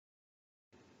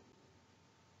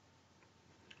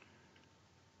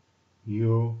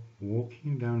You're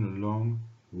walking down a long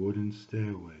wooden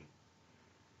stairway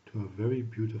to a very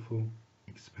beautiful,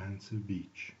 expansive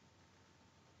beach.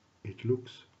 It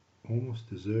looks almost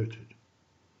deserted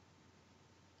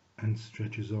and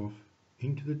stretches off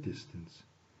into the distance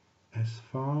as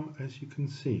far as you can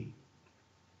see.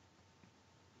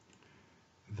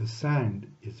 The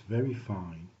sand is very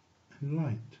fine and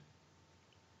light,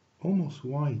 almost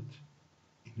white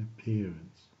in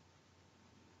appearance.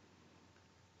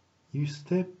 You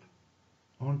step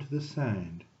onto the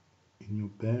sand in your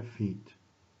bare feet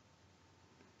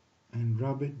and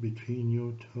rub it between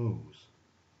your toes.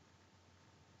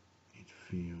 It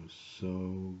feels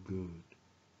so good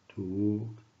to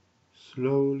walk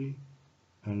slowly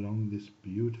along this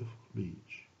beautiful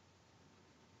beach.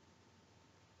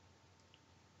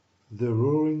 The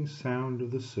roaring sound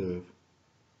of the surf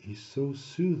is so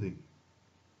soothing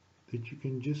that you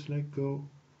can just let go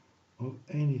of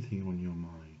anything on your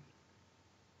mind.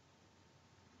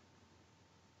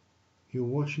 You're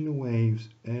watching the waves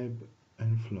ebb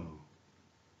and flow.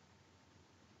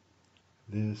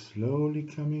 They're slowly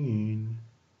coming in,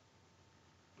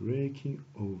 breaking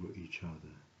over each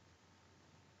other,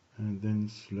 and then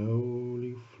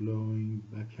slowly flowing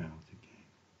back out again.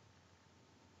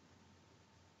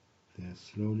 They're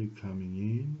slowly coming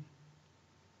in,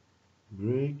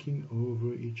 breaking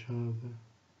over each other,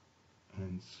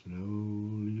 and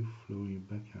slowly flowing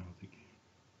back out again.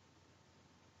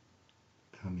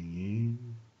 Coming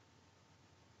in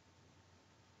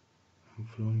and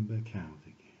flowing back out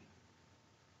again.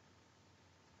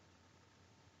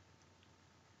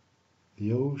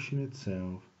 The ocean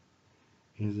itself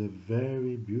is a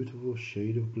very beautiful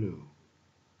shade of blue.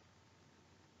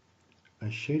 A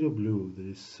shade of blue that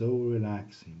is so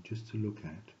relaxing just to look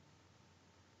at.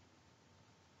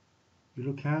 You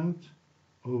look out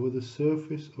over the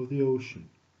surface of the ocean,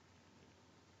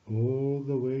 all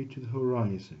the way to the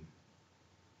horizon,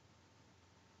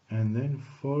 and then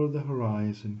follow the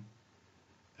horizon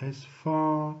as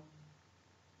far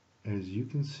as you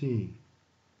can see,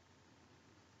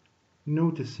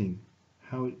 noticing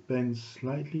how it bends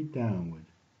slightly downward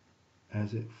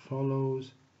as it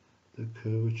follows the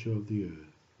curvature of the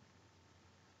earth.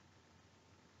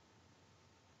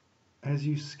 As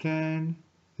you scan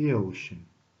the ocean,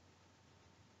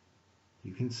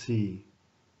 you can see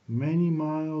many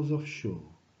miles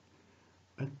offshore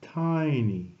a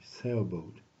tiny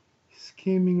sailboat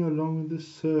skimming along the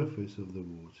surface of the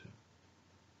water.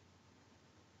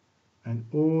 And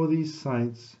all these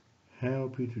sights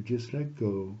help you to just let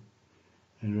go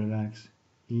and relax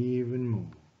even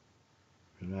more.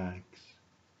 Relax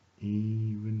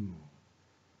even more.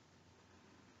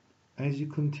 As you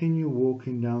continue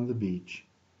walking down the beach,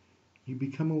 you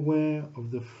become aware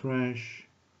of the fresh,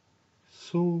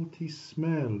 salty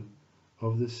smell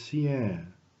of the sea air.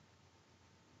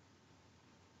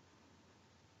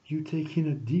 You take in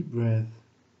a deep breath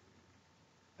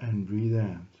and breathe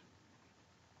out,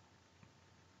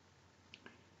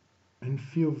 and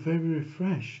feel very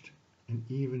refreshed and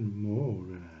even more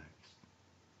relaxed,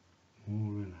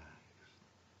 more relaxed,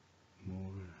 more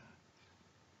relaxed.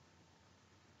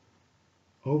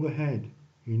 Overhead,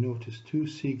 you notice two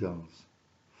seagulls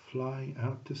flying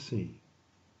out to sea,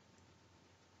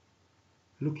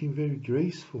 looking very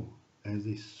graceful as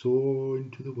they soar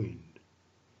into the wind.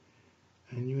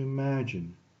 And you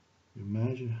imagine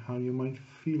how you might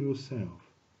feel yourself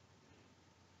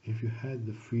if you had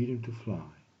the freedom to fly.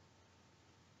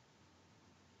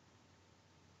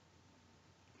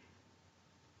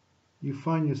 You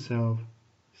find yourself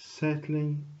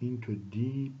settling into a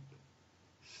deep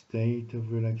state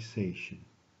of relaxation,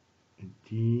 a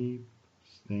deep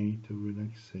state of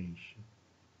relaxation,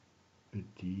 a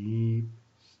deep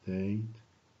state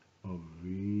of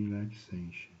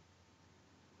relaxation.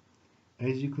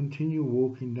 As you continue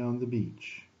walking down the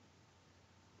beach,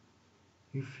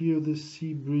 you feel the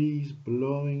sea breeze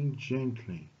blowing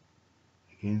gently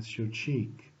against your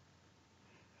cheek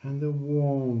and the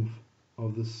warmth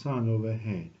of the sun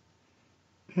overhead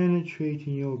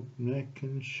penetrating your neck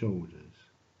and shoulders.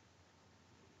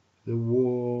 The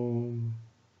warm,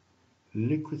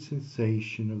 liquid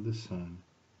sensation of the sun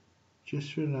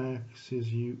just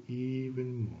relaxes you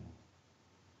even more.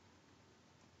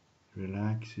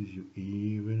 Relaxes you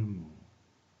even more.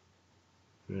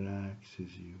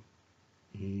 Relaxes you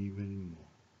even more.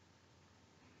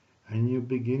 And you're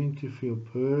beginning to feel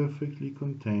perfectly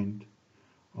content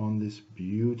on this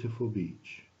beautiful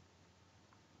beach.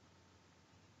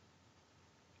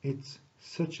 It's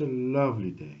such a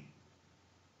lovely day.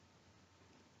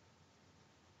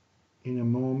 In a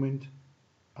moment,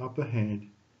 up ahead,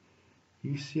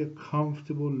 you see a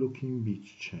comfortable looking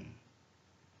beach chair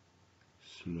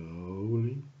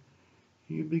Slowly,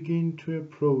 you begin to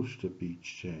approach the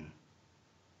beach chair.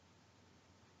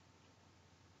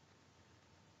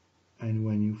 And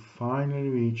when you finally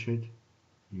reach it,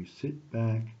 you sit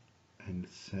back and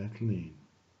settle in.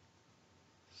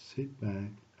 Sit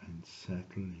back and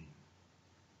settle in.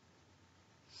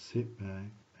 Sit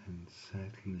back and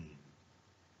settle in.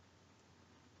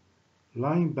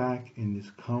 Lying back in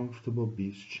this comfortable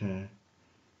beach chair,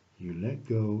 you let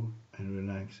go and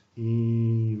relax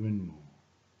even more.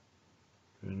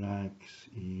 Relax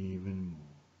even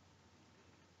more.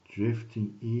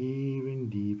 Drifting even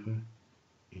deeper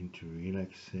into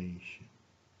relaxation.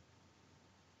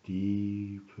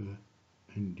 Deeper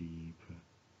and deeper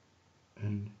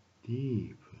and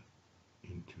deeper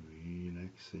into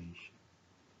relaxation.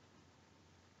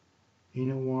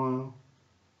 In a while,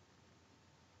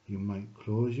 you might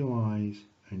close your eyes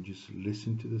and just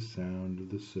listen to the sound of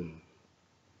the surf.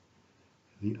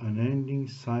 The unending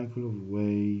cycle of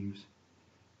waves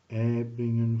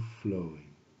ebbing and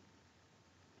flowing.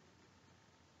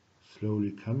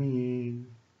 Slowly coming in,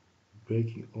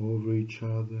 breaking over each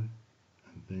other,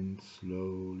 and then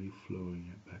slowly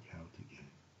flowing it back out again.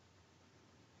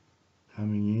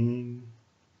 Coming in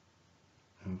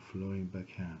and flowing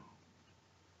back out.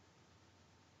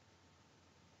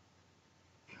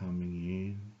 Coming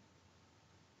in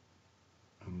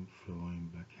and flowing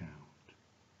back out.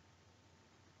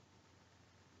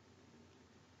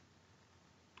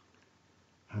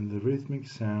 And the rhythmic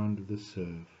sound of the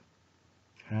surf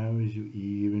carries you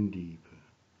even deeper,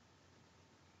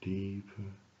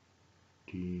 deeper,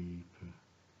 deeper,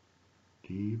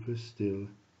 deeper still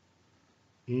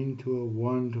into a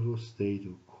wonderful state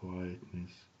of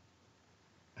quietness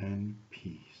and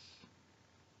peace.